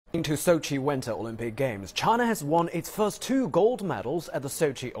Into Sochi Winter Olympic Games, China has won its first 2 gold medals at the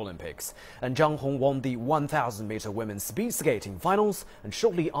Sochi Olympics. And Zhang Hong won the 1,000-meter women's speed skating finals, and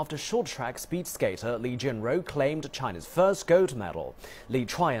shortly after short track speed skater Li Jianrou claimed China's first gold medal. Li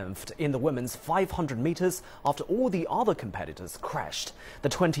triumphed in the women's 500 meters after all the other competitors crashed. The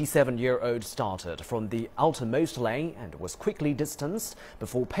 27-year-old started from the outermost lane and was quickly distanced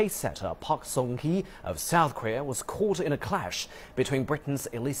before pace setter Park Song-hee of South Korea was caught in a clash between Britain's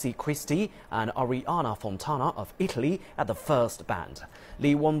Elise Christie and Arianna Fontana of Italy at the first band.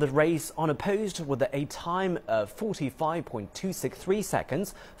 Li won the race unopposed with a time of 45.263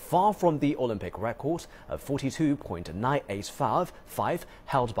 seconds, far from the Olympic record of 42.9855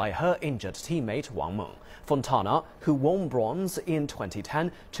 held by her injured teammate Wang Meng. Fontana, who won bronze in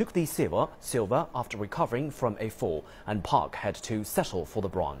 2010, took the silver after recovering from a fall, and Park had to settle for the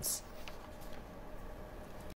bronze.